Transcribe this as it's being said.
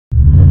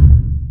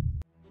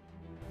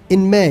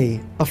In May,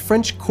 a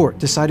French court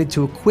decided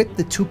to acquit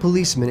the two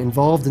policemen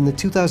involved in the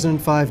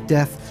 2005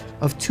 death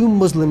of two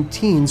Muslim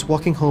teens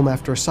walking home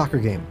after a soccer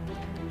game.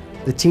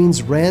 The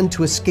teens ran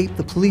to escape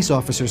the police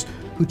officers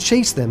who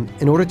chased them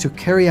in order to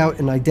carry out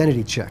an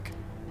identity check.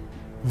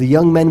 The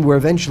young men were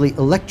eventually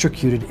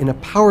electrocuted in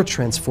a power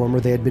transformer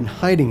they had been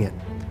hiding in.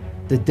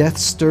 The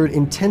deaths stirred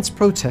intense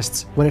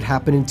protests when it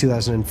happened in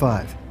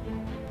 2005.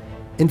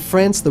 In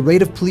France, the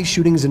rate of police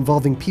shootings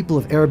involving people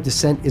of Arab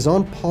descent is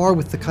on par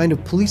with the kind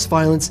of police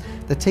violence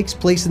that takes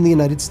place in the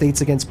United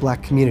States against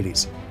black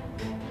communities.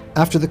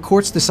 After the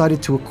courts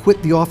decided to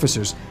acquit the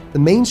officers, the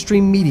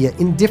mainstream media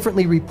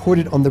indifferently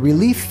reported on the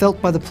relief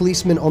felt by the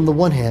policemen on the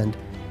one hand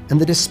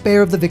and the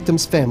despair of the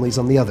victims' families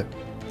on the other.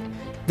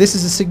 This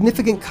is a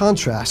significant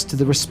contrast to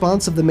the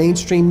response of the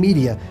mainstream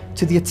media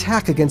to the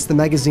attack against the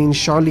magazine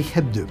Charlie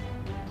Hebdo.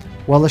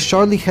 While the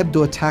Charlie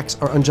Hebdo attacks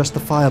are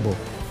unjustifiable,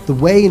 the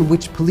way in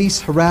which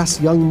police harass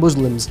young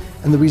Muslims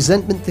and the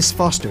resentment this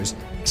fosters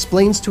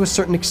explains to a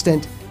certain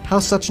extent how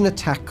such an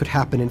attack could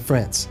happen in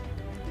France.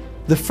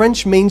 The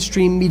French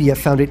mainstream media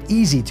found it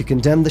easy to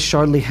condemn the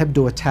Charlie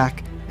Hebdo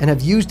attack and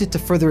have used it to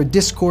further a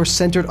discourse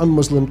centered on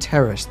Muslim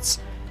terrorists.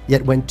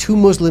 Yet when two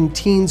Muslim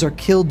teens are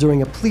killed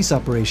during a police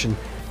operation,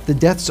 the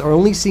deaths are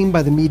only seen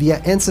by the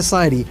media and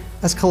society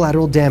as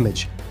collateral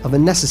damage of a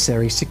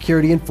necessary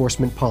security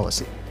enforcement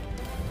policy.